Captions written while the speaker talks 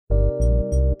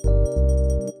Good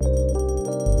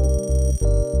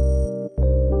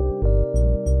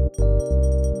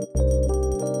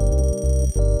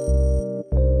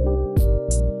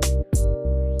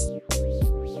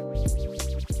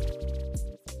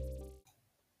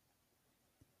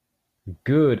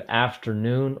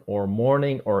afternoon or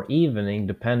morning or evening,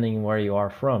 depending where you are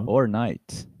from. Or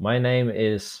night. My name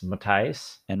is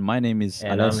Matthijs, And my name is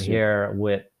and I'm Alessio. here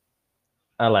with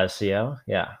Alessio.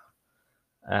 Yeah.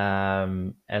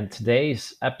 And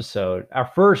today's episode, our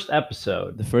first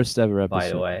episode, The first ever by the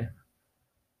episode. way,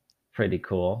 pretty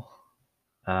cool.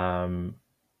 Um,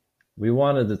 we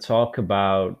wanted to talk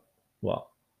about,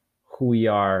 well, who we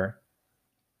are.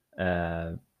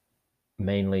 Uh,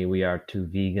 Mainly, we are two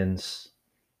vegans.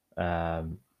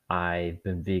 Um, I've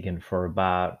been vegan for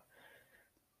about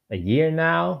a year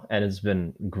now, and it's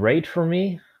been great for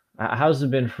me. How's it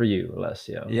been for you,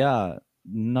 Alessio? Yeah,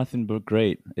 nothing but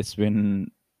great. It's been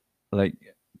like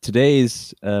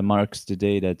today's marks the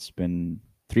day that's been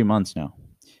 3 months now.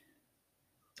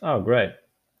 Oh, great,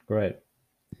 great.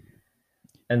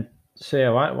 And so, yeah,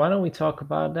 why don't we talk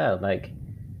about that? Like,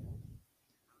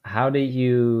 how did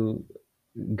you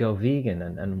go vegan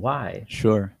and why?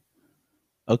 Sure.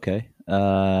 Okay.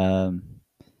 I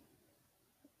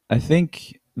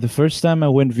think the first time I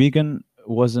went vegan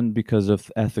wasn't because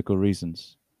of ethical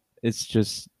reasons. It's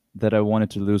just that I wanted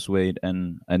to lose weight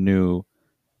and I knew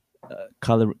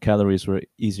calories were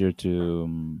easier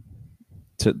to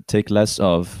take less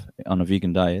of on a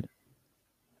vegan diet.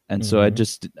 And so Hmm.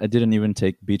 I didn't even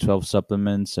take B12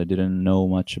 supplements. I didn't know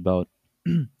much about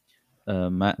Wait,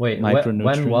 when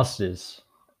micronutrients. was this?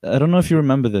 I don't know if you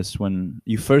remember this when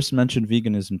you first mentioned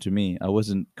veganism to me. I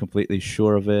wasn't completely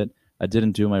sure of it. I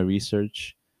didn't do my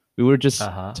research. We were just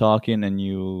Uh huh. talking, and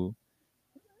you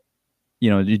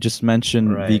just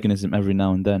mentioned Right. veganism every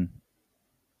now and then.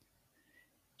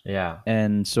 Yeah.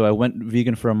 And so I went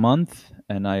vegan for a month,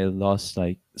 and I lost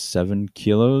like 7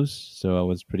 kilos. So I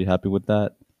was pretty happy with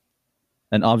that.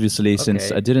 And obviously,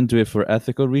 since I Okay. didn't do it for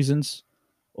ethical reasons,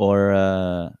 or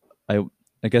I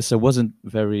I guess I wasn't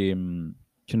very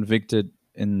convicted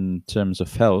in terms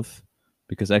of health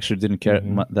because I actually didn't care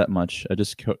Hmm. that much. I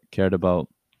just cared about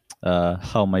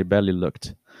how my belly looked.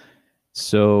 Yeah,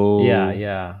 So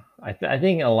yeah. I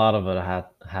think a lot of it had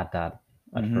that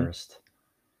at mhm. first.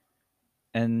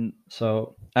 And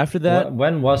So, after that,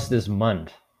 when was this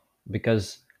month?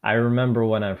 Because I remember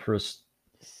when I first,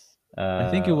 I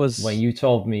think when you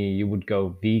told me you would go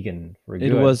vegan for it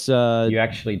good, was you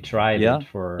actually tried yeah it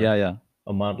for yeah.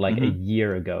 a month, like a Hmm.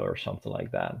 year ago or something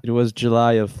like that. It was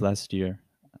July of last year.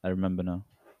 I remember now.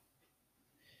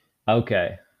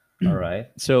 Okay, all right.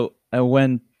 So I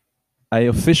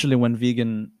officially went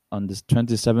vegan on the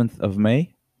 27th of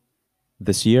May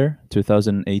this year,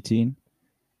 2018.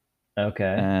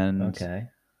 Okay, And okay.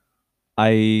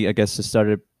 I guess I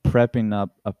started prepping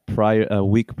up a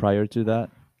week prior to that,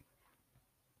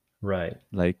 Right.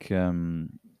 like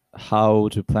how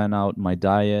to plan out my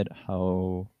diet,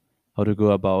 how to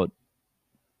go about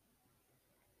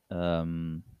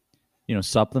um,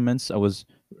 supplements. I was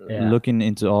Yeah, looking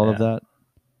into all of yeah, that.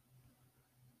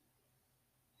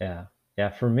 yeah, yeah.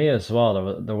 For me as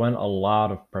well, there went a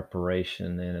lot of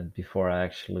preparation in it before I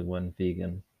actually went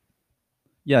vegan.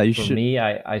 Yeah, you For should. me,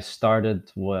 I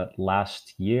started what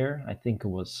last year. I think it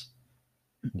was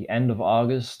the end of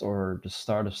August or the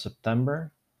start of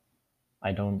September.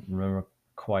 I don't remember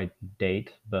quite the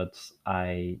date, but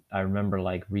I remember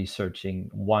like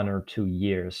researching 1 or 2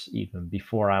 years even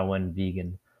before I went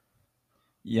vegan.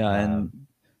 Yeah, and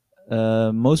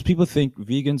Um, most people think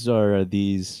vegans are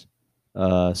these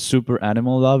super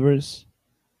animal lovers,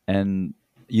 and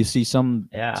you see some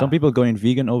yeah, people going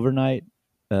vegan overnight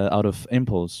out of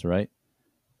impulse, right?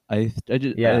 It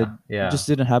yeah, yeah. just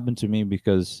didn't happen to me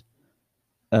because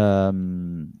of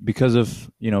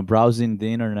browsing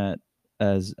the internet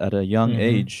as at a young Hmm.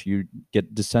 age. You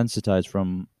get desensitized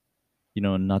from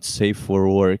not safe for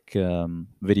work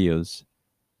videos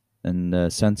and Yeah,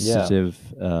 sensitive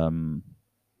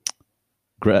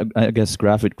I guess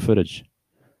graphic footage.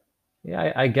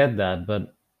 yeah. I get that,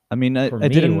 but I mean, for I me,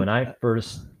 didn't.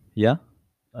 Yeah.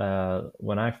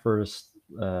 when I first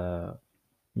uh,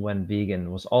 went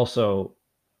vegan was also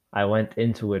I went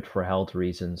into it for health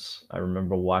reasons. I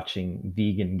remember watching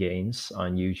vegan gains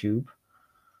on YouTube,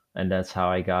 and that's how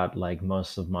I got like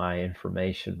most of my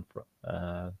information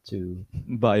to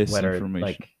Biased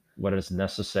information. whether it's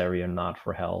necessary or not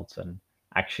for health, and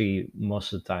actually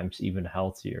most of the times even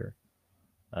healthier.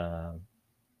 Uh,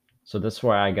 so that's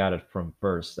where I got it from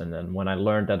first, and then when I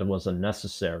learned that it was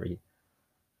unnecessary,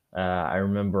 I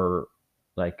remember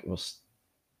like it was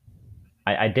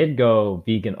I did go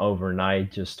vegan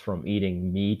overnight just from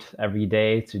eating meat every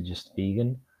day to just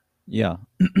vegan. Yeah.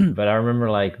 But I remember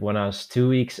like when I was 2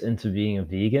 weeks into being a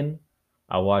vegan,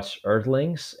 I watched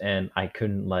Earthlings and I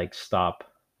couldn't like stop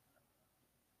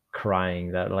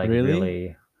crying. That like Really?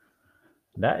 really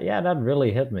that yeah, that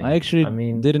really hit I me. actually I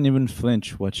mean, didn't even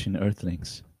flinch watching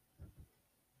Earthlings.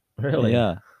 really.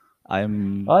 Yeah.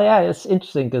 I'm Oh yeah, it's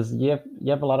interesting because you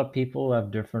have a lot of people who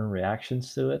have different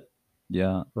reactions to it.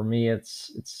 yeah. For me,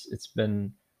 it's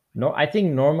been no. I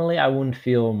think normally I wouldn't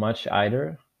feel much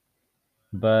either,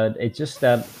 but it's just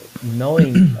that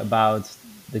knowing about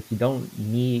that you don't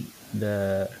need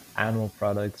the animal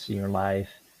products in your life,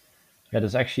 that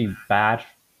is actually bad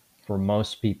for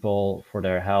most people for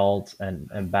their health and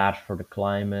bad for the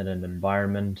climate and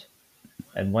environment.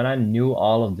 And when I knew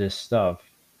all of this stuff,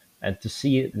 and to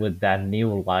see it with that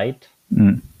new light,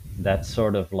 Mm. that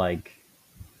sort of like,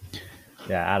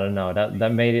 yeah, I don't know,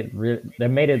 that made it that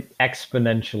made it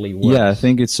exponentially Yeah, I worse,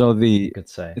 think it's all you the could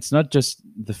say. it's not just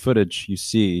the footage you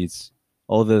see, it's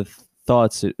all the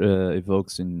thoughts it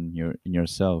evokes in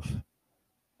yourself.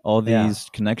 All Yeah, these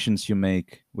connections you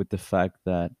make with the fact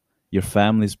that your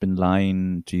family's been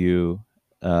lying to you,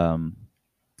 um,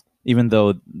 even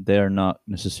though they're not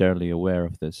necessarily aware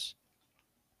of this.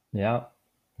 yeah,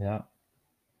 yeah.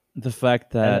 The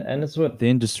fact that And it's what. the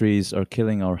industries are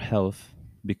killing our health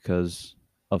because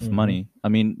of Hmm. money. I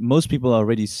mean, most people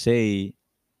already say,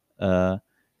 uh,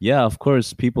 yeah, of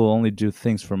course, people only do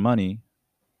things for money,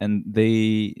 and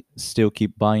they still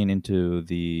keep buying into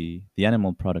the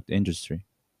animal product industry.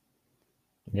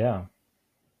 Yeah,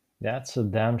 that's a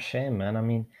damn shame, man. I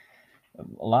mean,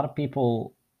 a lot of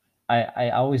people, I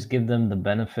always give them the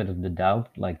benefit of the doubt,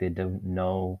 like they don't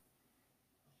know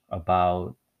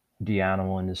about the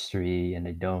animal industry and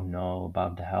they don't know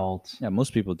about the health Yeah,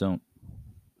 most people don't.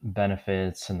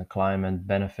 benefits and the climate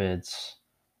benefits.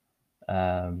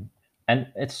 Um, and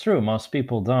it's true, most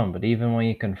people don't. But even when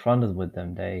you're confronted with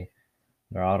them, they're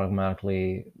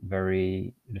automatically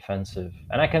very defensive.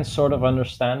 And I can sort of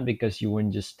understand because you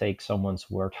wouldn't just take someone's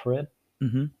word for it.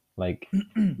 Hmm. Like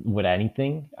with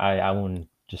anything, I wouldn't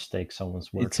just take someone's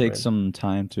It word for takes it. some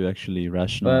time to actually But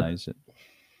rationalize it.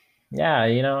 yeah,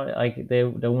 like they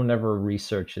will never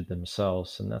research it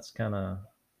themselves, and that's kind of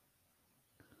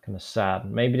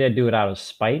sad. Maybe they do it out of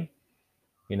spite.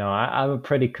 I'm a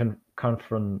pretty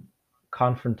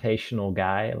confrontational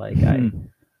guy. Like I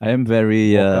I am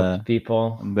very walk up to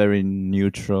people. I'm very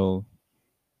neutral.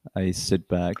 I sit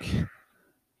back.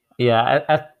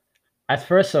 Yeah, at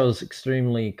first I was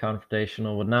extremely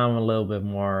confrontational, but now I'm a little bit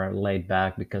more laid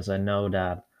back because I know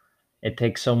that it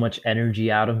takes so much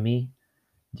energy out of me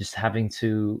just having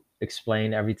to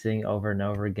explain everything over and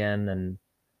over again,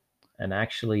 and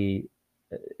actually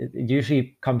it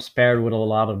usually comes paired with a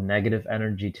lot of negative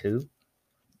energy too.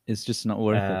 It's just not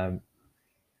worth it. um,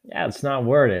 yeah, it's not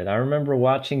worth it. I remember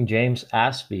watching James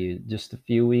Aspie just a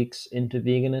few weeks into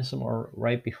veganism or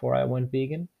right before I went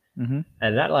vegan, Hmm.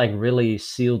 and that like really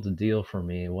sealed the deal for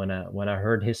me when I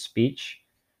heard his speech.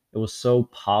 It was so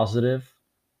positive,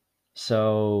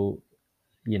 so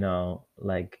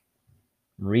like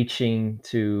reaching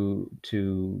to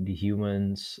the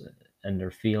humans and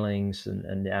their feelings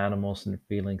and the animals and their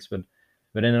feelings,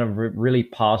 but in a really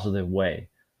positive way.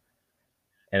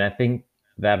 And I think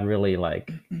that really like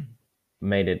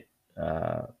made it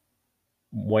uh,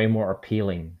 way more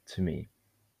appealing to me.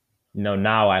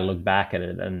 Now I look back at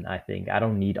it and I think I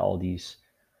don't need all these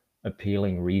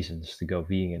appealing reasons to go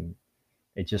vegan.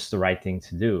 It's just the right thing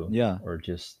to do, Yeah.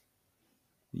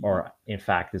 or in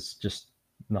fact, it's just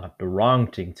not the wrong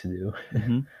thing to do.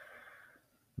 Hmm.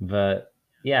 But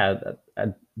yeah,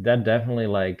 that definitely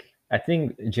like I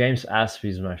think James Aspie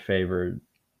is my favorite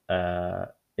uh,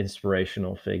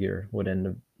 inspirational figure within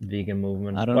the vegan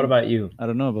movement. I What don't about you? I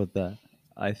don't know about that.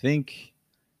 I think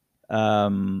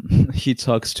he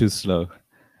talks too slow.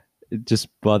 It just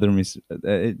bothers me.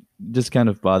 It just kind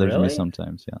of bothers me Really?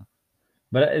 sometimes. Yeah.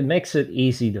 But it makes it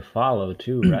easy to follow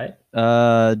too, right?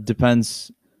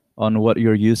 Depends on what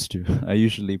you're used to. I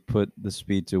usually put the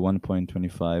speed to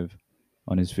 1.25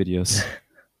 on his videos.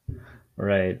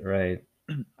 Right, right.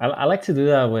 I like to do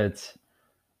that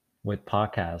with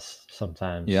podcasts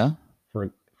sometimes. Yeah.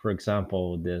 For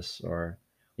example, this or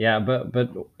yeah, but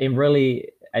in really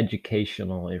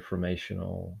educational,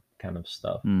 informational kind of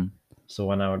stuff. Mm. So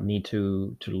when I would need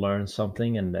to learn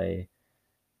something and they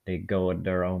go at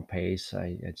their own pace,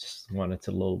 I just want it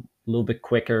to little bit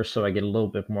quicker so I get a little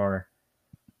bit more.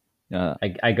 Yeah.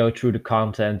 I go through the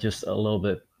content just a little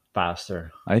bit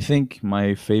faster. I think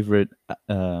my favorite,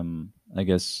 I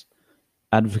guess,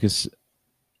 advocacy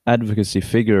advocacy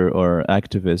figure or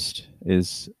activist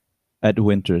is Ed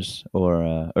Winters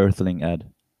or Earthling Ed.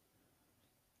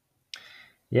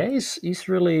 Yeah, he's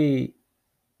really.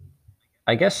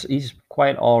 I guess he's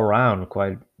quite all around,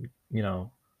 quite you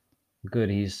know good.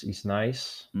 He's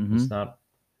nice. Hmm. He's not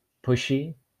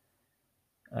pushy,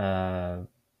 uh,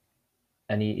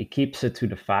 and he keeps it to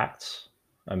the facts.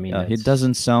 I mean, Yeah, he it's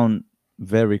doesn't sound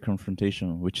very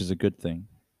confrontational, which is a good thing.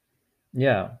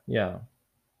 yeah, yeah,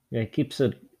 yeah. He keeps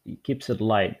it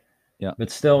light, Yeah, but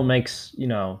still makes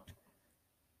yeah.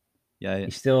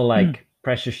 he still Yeah. like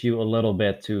pressures you a little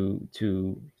bit to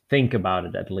think about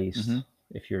it at Hmm. least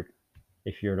if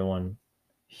you're the one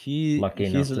He lucky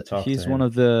enough to talk to he's one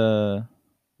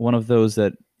him. of those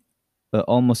that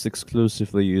almost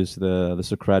exclusively use the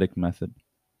Socratic method.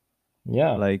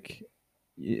 Yeah, Like,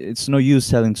 it's no use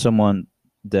telling someone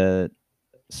that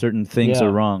certain things are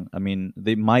yeah. wrong. I mean,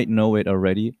 they might know it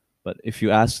already, but if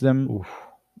you ask them, Oof.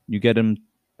 you get them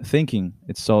thinking.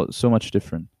 It's so much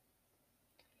different.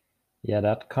 Yeah,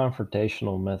 that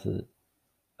confrontational method.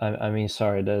 I mean,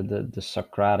 sorry, the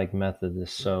Socratic method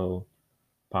is so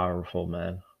powerful,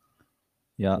 man.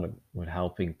 Yeah. With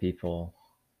helping people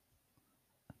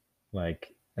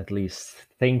like at least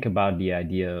think about the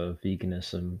idea of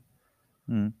veganism.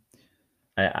 Mm,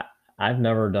 I, I I've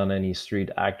never done any street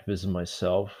activism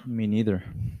myself. me neither.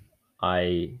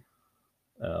 I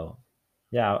uh,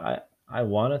 yeah, I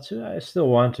wanted to. I still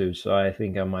want to. So I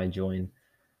think I might join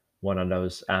one of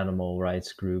those animal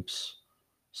rights groups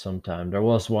sometime. There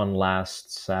was one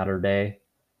last Saturday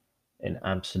in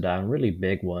Amsterdam, really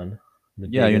big one, the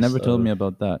Yeah, you biggest never told me of.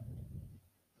 about that.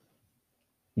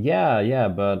 Yeah, yeah,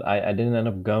 but I didn't end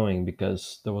up going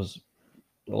because there was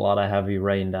a lot of heavy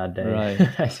rain that day.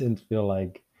 Right. I didn't feel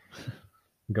like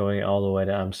going all the way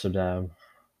to Amsterdam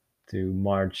to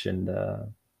march in the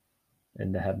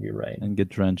heavy rain. And get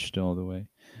drenched all the way.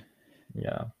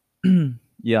 Yeah.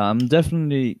 Yeah, I'm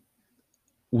definitely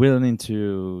willing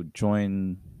to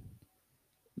join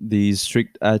these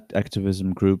strict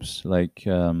activism groups like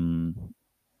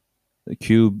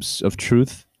Cubes of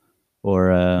Truth or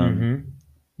Mm-hmm.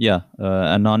 yeah,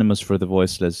 Anonymous for the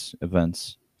Voiceless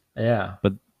events. Yeah.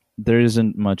 But there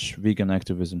isn't much vegan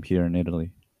activism here in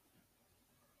Italy.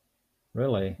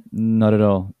 Really. Not at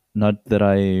all. Not that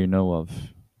I know of.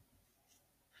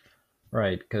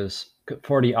 Right. Because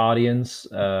for the audience,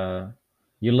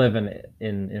 you live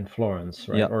in Florence,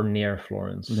 right, Yeah, or near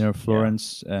Florence? near Yeah.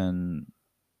 Florence, and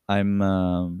I'm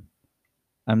um,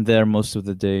 I'm there most of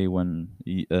the day when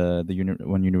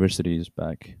when university is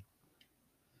back.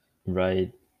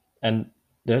 Right. And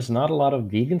there's not a lot of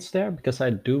vegans there because I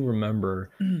do remember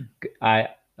I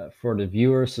for the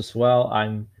viewers as well,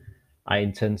 I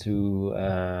intend to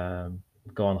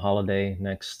go on holiday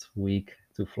next week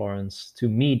to Florence to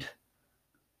meet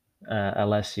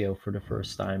Alessio for the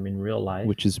first time in real life,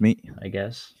 Which is me. I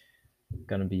guess.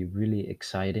 Gonna be really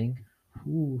exciting.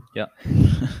 Ooh. Yeah.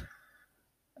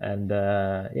 And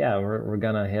yeah, we're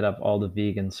gonna hit up all the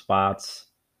vegan spots,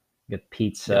 get Yeah.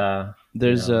 pizza, you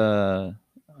There's know.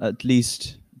 at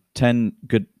least 10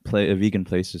 good vegan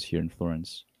places here in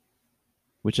Florence,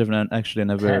 which I've actually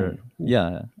never. 10. Ooh.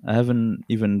 Yeah, I haven't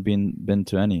even been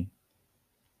to any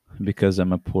because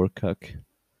I'm a poor cuck.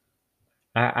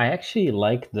 I actually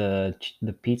like the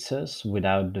pizzas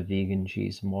without the vegan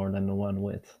cheese more than the one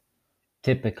with,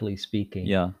 typically speaking.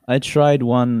 Yeah, I tried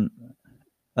one,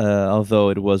 although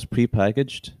it was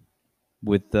prepackaged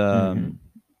with Hmm.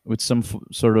 some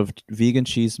sort of vegan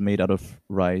cheese made out of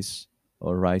rice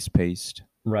or rice paste.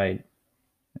 Right.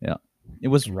 Yeah, it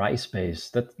was Rice base.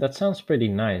 That sounds pretty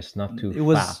nice, not too it fat.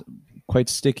 was quite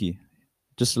sticky,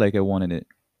 just like I wanted it.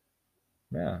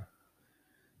 Yeah,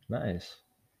 nice.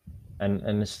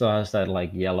 And it still has that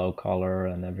like yellow color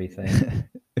and everything.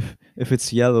 If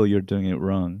it's yellow, you're doing it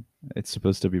wrong. It's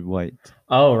supposed to be white.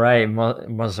 Oh, right.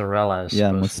 Mozzarella is Yeah,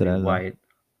 supposed to be mozzarella, white.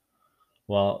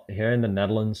 Well, here in the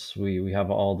Netherlands, we have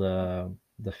all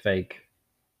the fake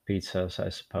pizzas, I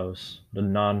suppose, the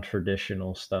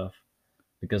non-traditional stuff,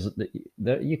 because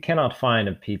you cannot find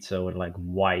a pizza with like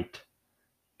white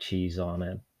cheese on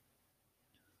it.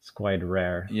 It's quite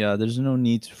rare. yeah. There's no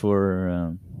need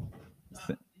for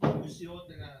th-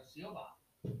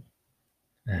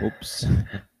 oops.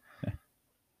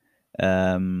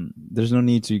 There's no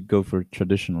need to go for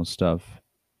traditional stuff.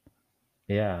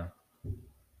 Yeah,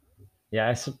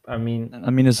 yeah. I mean, I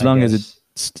mean, as I long as it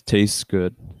guess tastes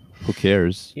good, who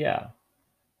cares? yeah,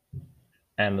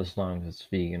 and as long as it's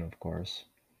vegan, of course.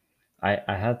 I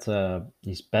had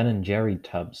these Ben and Jerry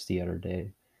tubs the other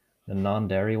day, the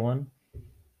non-dairy one.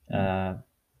 Mm.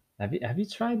 Uh, have you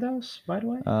tried those, by the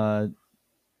way? Uh,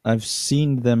 I've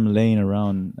seen them laying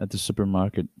around at the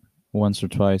supermarket once or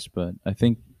twice, but I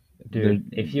think They're Dude,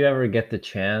 if you ever get the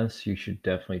chance, you should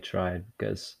definitely try it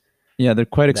because yeah, they're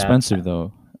quite that. expensive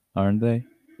though, aren't they?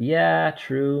 Yeah,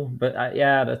 true, but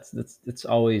yeah, that's it's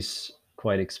always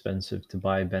quite expensive to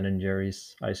buy Ben and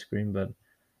Jerry's ice cream, but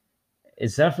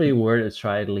it's definitely worth a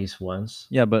try at least once.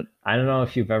 Yeah, but I don't know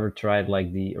if you've ever tried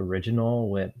like the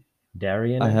original with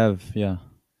dairy in I it, have, yeah,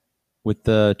 with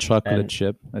the chocolate and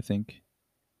chip, I think.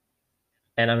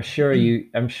 I'm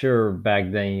sure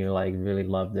back then you like really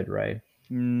loved it, right?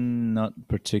 Not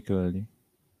particularly.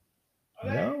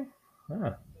 No,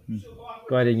 ah, Mm.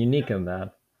 quite a unique in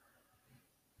that.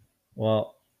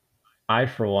 Well, I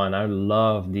for one, I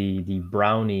love the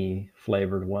brownie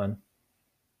flavored one.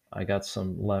 I got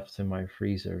some left in my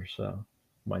freezer, so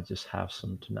might just have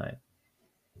some tonight.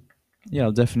 Yeah,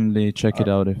 I'll definitely check it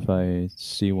Uh, out if I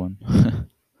see one.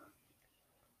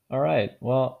 all right.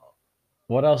 Well,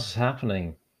 what else is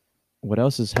happening? What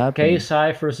else is happening?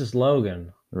 KSI versus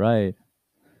Logan. Right.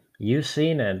 You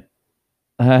seen it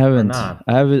I or haven't. not?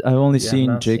 I have. I've only You have seen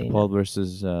not Jake seen Paul it.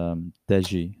 versus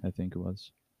Deji. I think it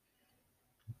was.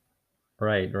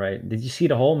 Right, right. Did you see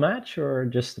the whole match or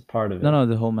just a part of No, it? no,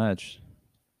 the whole match.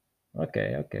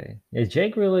 Okay, okay. Yeah,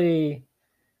 Jake really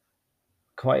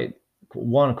quite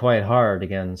won quite hard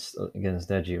against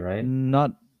Deji, right?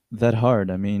 Not that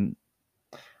hard. I mean,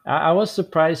 I was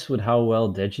surprised with how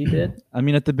well Deji did. I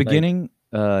mean, at the Like, beginning,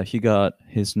 he got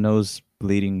his nose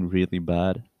bleeding really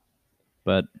bad,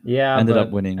 but yeah, ended up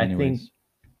but winning anyways.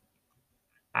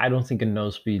 I don't think a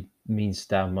nose speed means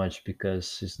that much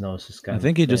because his nose is I kind of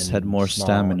think he just thin had and more small,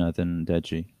 and stamina than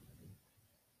Deji.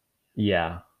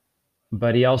 yeah,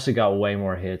 but he also got way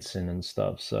more hits in and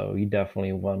stuff, so he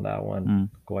definitely won that one Mm.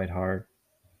 quite hard.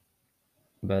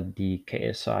 But the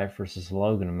KSI versus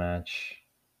Logan match,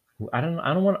 I don't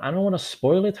want to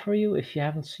spoil it for you if you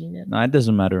haven't seen it. No, it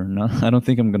doesn't matter. No, I don't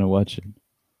think I'm gonna watch it.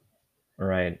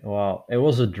 Right. Well, it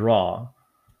was a draw,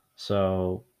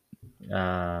 so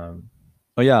um,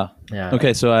 Oh yeah. yeah.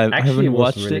 Okay, so I Actually, it haven't was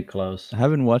watched really it. close. I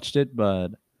haven't watched it, but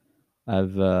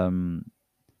I've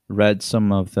read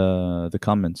some of the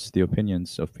comments, the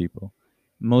opinions of people.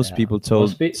 Most Yeah. people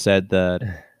Most people. said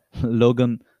that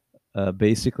Logan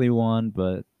basically won,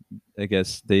 but I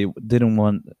guess they didn't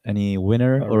want any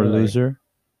winner Oh, or really? loser.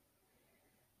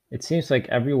 It seems like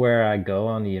everywhere I go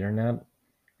on the internet,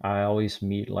 I always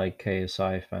meet like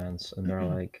KSI fans, and they're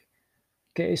like,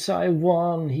 "KSI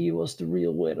won. He was the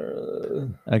real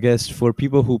winner." I guess for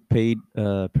people who paid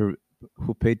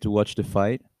to watch the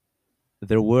fight,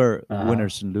 there were Uh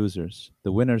winners and losers.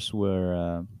 The winners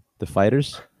were the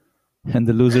fighters, and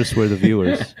the losers were the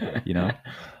viewers. You know?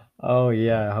 Oh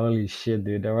yeah, holy shit,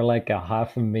 dude! There were like a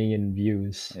 500,000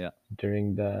 views Yeah.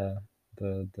 during the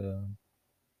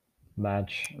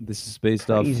match. This is based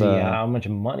off. Crazy how much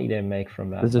money they make from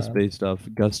that, This is man. based off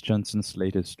Gus Johnson's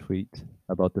latest tweet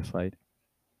about the fight.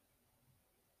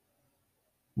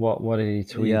 What did he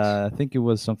tweet? Yeah, I think it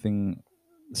was something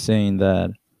saying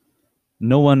that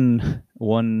no one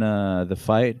won the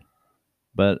fight,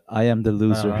 but I am the Uh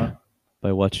loser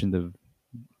by watching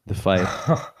the fight.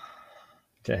 huh.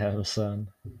 Damn, son.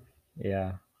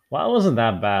 Yeah. Well, it wasn't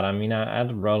that bad. I mean, I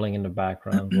had it rolling in the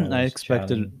background while I I was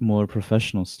expected chatting. more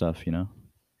professional stuff, you know.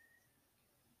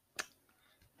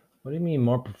 What do you mean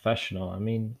more professional? I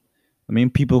mean, I mean,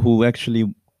 people who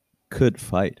actually could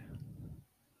fight.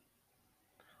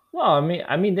 well,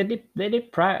 I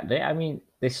mean,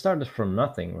 they started from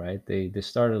nothing, right? They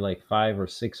started like 5 or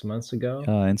 6 months ago,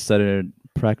 And started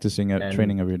practicing at and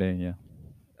training every day. Yeah.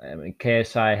 I mean,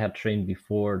 KSI had trained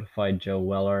before to fight Joe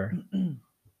Weller,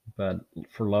 but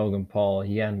for Logan Paul,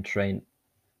 he hadn't trained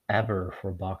ever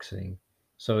for boxing.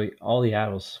 So all he had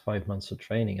was 5 months of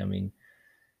training. I mean,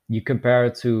 you compare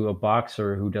it to a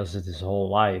boxer who does it his whole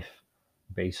life,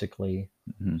 basically,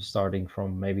 Mhm. starting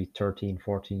from maybe 13,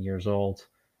 14 years old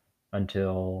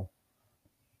until,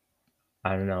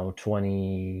 I don't know,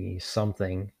 20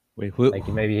 something. Wait, who? Like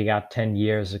maybe he got 10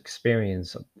 years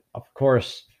experience. Of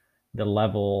course, the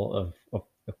level of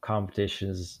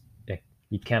competitions,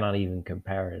 you cannot even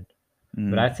compare it.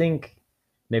 But I Mm, think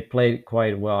they played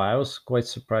quite well. I was quite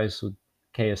surprised with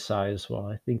KSI as well.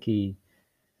 I think he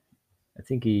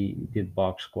did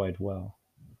box quite well.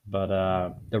 But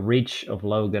the reach of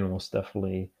Logan was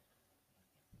definitely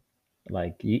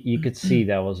like you could see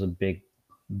that was a big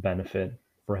benefit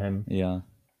for him. yeah.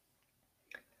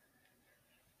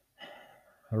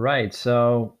 All right,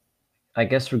 so I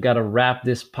guess we got to wrap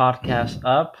this podcast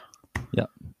up. Yeah.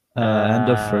 End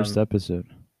of first Um, episode.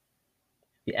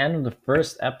 the end of the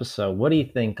first episode. What do you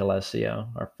think, Alessio?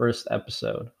 Our first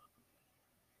episode.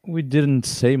 We didn't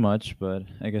say much, but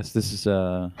I guess this is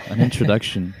an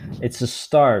introduction. It's a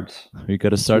start We got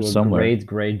to start to a somewhere. great,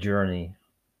 great journey.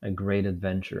 a great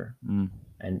adventure. Mm.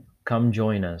 And come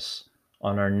join us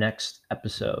on our next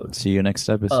episode See you next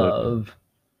episode. of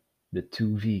The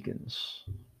Two Vegans.